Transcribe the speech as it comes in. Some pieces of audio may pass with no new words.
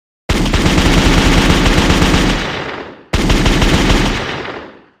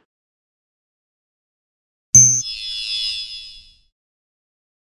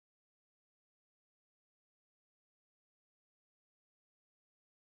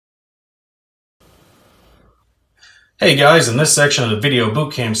Hey guys, in this section of the video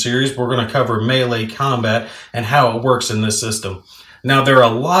bootcamp series, we're going to cover melee combat and how it works in this system. Now, there are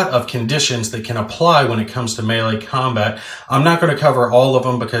a lot of conditions that can apply when it comes to melee combat. I'm not going to cover all of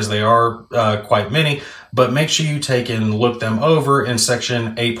them because they are quite many, but make sure you take and look them over in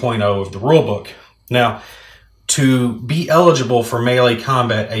section 8.0 of the rulebook. Now, to be eligible for melee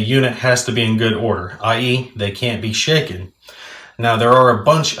combat, a unit has to be in good order, i.e. they can't be shaken. Now, there are a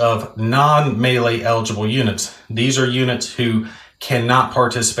bunch of non-melee eligible units. These are units who cannot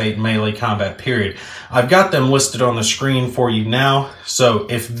participate in melee combat, period. I've got them listed on the screen for you now. So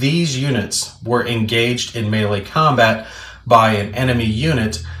if these units were engaged in melee combat by an enemy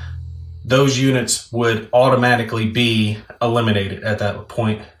unit, those units would automatically be eliminated at that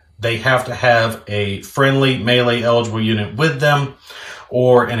point. They have to have a friendly melee eligible unit with them,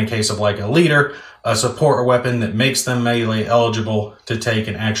 or in a case of like a leader, a support weapon that makes them melee eligible to take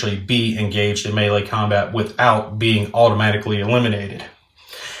and actually be engaged in melee combat without being automatically eliminated.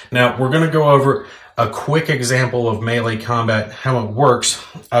 Now, we're going to go over a quick example of melee combat, how it works.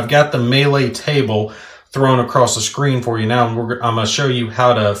 I've got the melee table thrown across the screen for you now, and I'm going to show you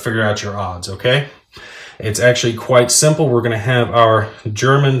how to figure out your odds, okay? It's actually quite simple. We're going to have our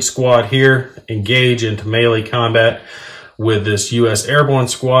German squad here engage into melee combat with this U.S. airborne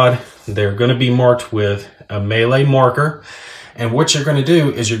squad. They're going to be marked with a melee marker. And what you're going to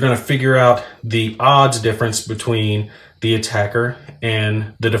do is you're going to figure out the odds difference between the attacker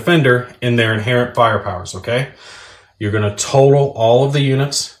and the defender in their inherent firepowers, okay? You're going to total all of the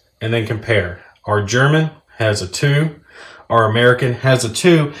units and then compare. Our German has a 2, our American has a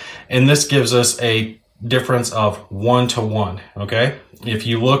 2, and this gives us a difference of 1 to 1, okay? If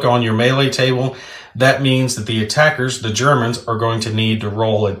you look on your melee table, that means that the attackers, the Germans, are going to need to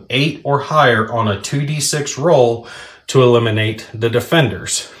roll an 8 or higher on a 2d6 roll to eliminate the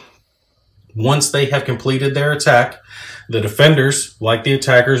defenders. Once they have completed their attack, the defenders, like the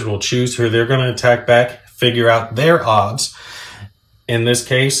attackers, will choose who they're going to attack back, figure out their odds. In this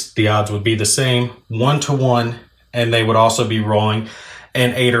case, the odds would be the same, 1 to 1, and they would also be rolling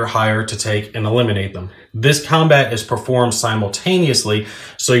an 8 or higher to take and eliminate them. This combat is performed simultaneously,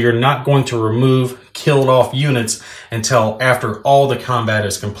 so you're not going to remove killed off units until after all the combat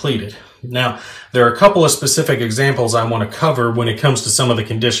is completed. Now, there are a couple of specific examples I want to cover when it comes to some of the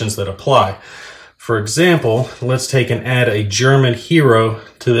conditions that apply. For example, let's take and add a German hero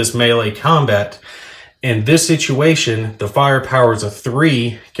to this melee combat. In this situation, the firepower is a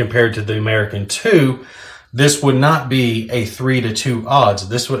 3 compared to the American 2. This would not be a 3 to 2 odds.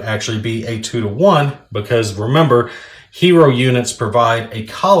 This would actually be a 2 to 1 because remember, hero units provide a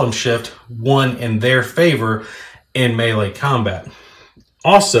column shift, 1 in their favor in melee combat.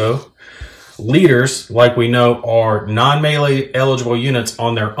 Also, leaders, like we know, are non-melee eligible units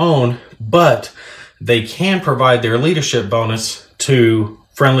on their own, but they can provide their leadership bonus to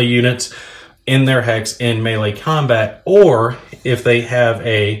friendly units in their hex in melee combat, or if they have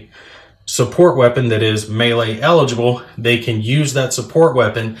a support weapon that is melee eligible, they can use that support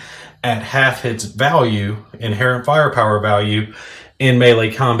weapon at half its value, inherent firepower value, in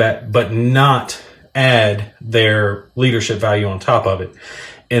melee combat, but not add their leadership value on top of it.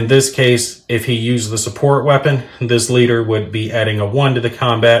 In this case, if he used the support weapon, this leader would be adding a 1 to the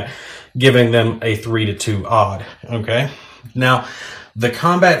combat, giving them a 3 to 2 odd, okay? Now, the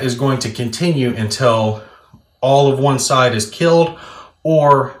combat is going to continue until all of one side is killed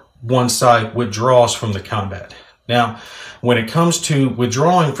or one side withdraws from the combat. Now, when it comes to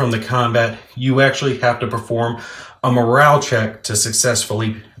withdrawing from the combat, you actually have to perform a morale check to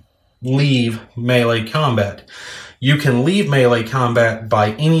successfully leave melee combat. You can leave melee combat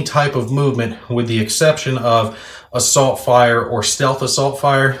by any type of movement with the exception of assault fire or stealth assault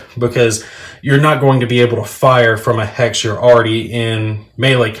fire, because you're not going to be able to fire from a hex you're already in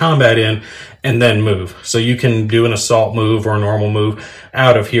melee combat in and then move. So you can do an assault move or a normal move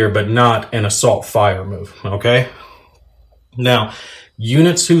out of here, but not an assault fire move, okay? Now,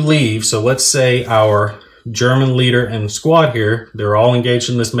 units who leave, so let's say our German leader and squad here, they're all engaged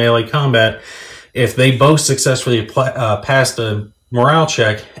in this melee combat. If they both successfully passed the morale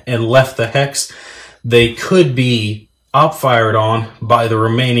check and left the hex, they could be op-fired on by the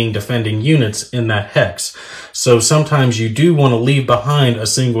remaining defending units in that hex. So sometimes you do want to leave behind a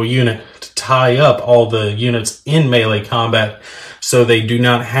single unit to tie up all the units in melee combat so they do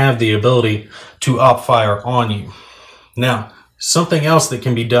not have the ability to op-fire on you. Now, something else that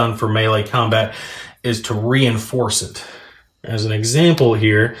can be done for melee combat is to reinforce it. As an example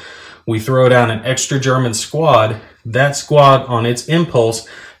here, we throw down an extra German squad. That squad on its impulse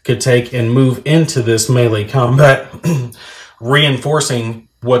could take and move into this melee combat, reinforcing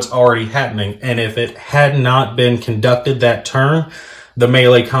what's already happening. And if it had not been conducted that turn, the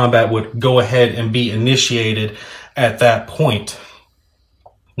melee combat would go ahead and be initiated at that point.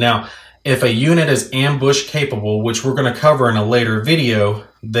 Now, if a unit is ambush capable, which we're going to cover in a later video,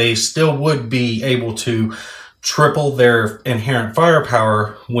 they still would be able to triple their inherent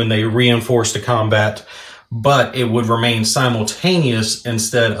firepower when they reinforce the combat, but it would remain simultaneous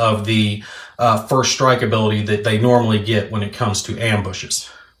instead of the first strike ability that they normally get when it comes to ambushes.